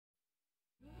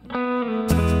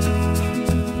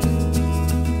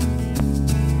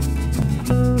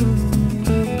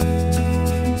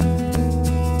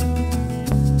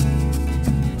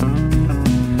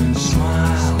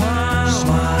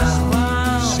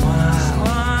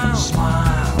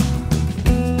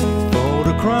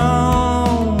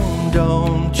Photochrome,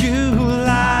 don't you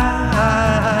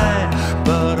lie.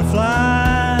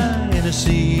 Butterfly in a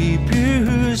sea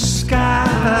blue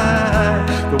sky.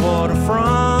 The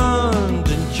waterfront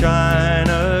in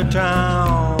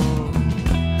Chinatown.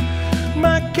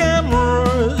 My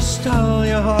camera stole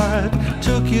your heart,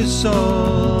 took your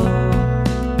soul.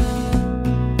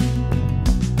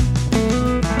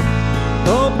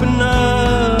 Open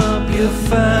up your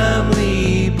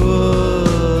family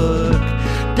book.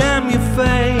 Damn your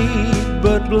fate,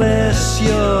 but bless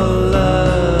your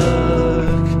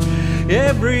luck.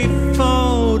 Every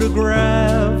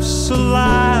photograph's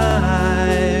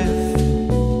alive.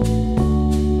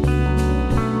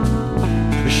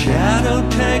 A shadow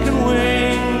taking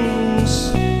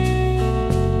wings.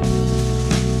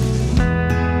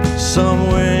 Some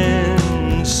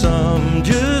win, some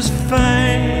just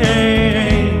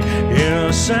faint. In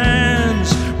a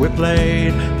sense, we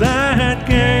played that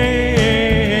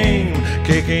game,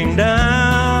 kicking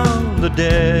down the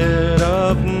dead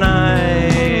of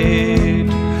night.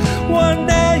 One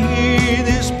day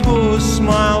this poor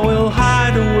smile will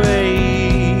hide away.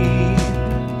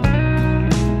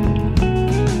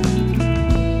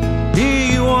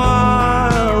 Here you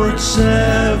are at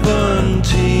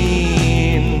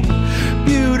 17,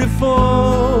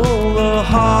 beautiful, the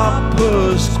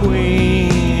harper's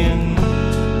queen.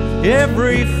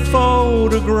 Every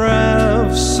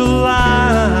photograph's alive.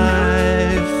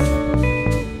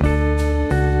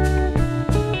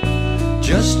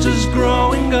 Just as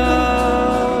growing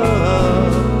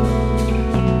up.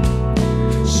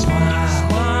 Smile,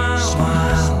 smile,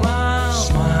 smile,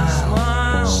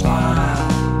 smile, smile.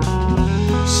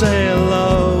 Say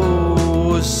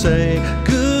hello, say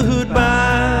goodbye.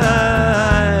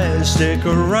 Stick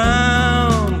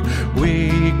around,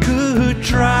 we could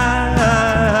try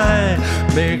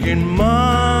making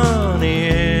money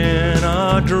in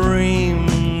our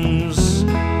dreams.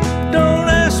 Don't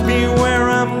ask me where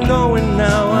I'm going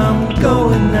now, I'm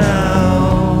going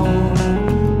now.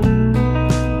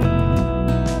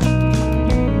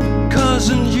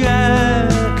 Cousin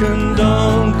Jack and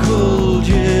Uncle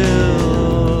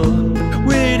Jill,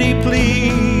 witty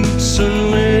pleats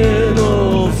and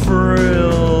little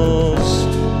frills.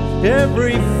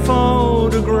 Every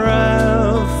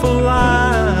photograph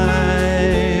alive.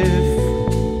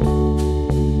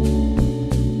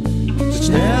 It's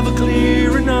never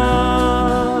clear enough.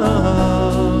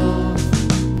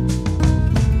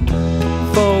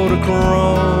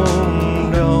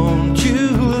 Photochrome, don't you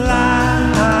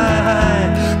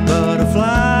lie.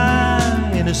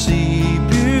 Butterfly in a sea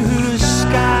blue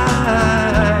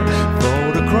sky.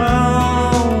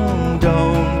 Photochrome,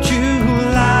 don't you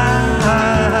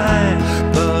lie.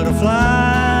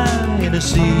 Butterfly in a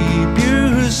sea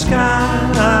blue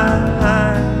sky.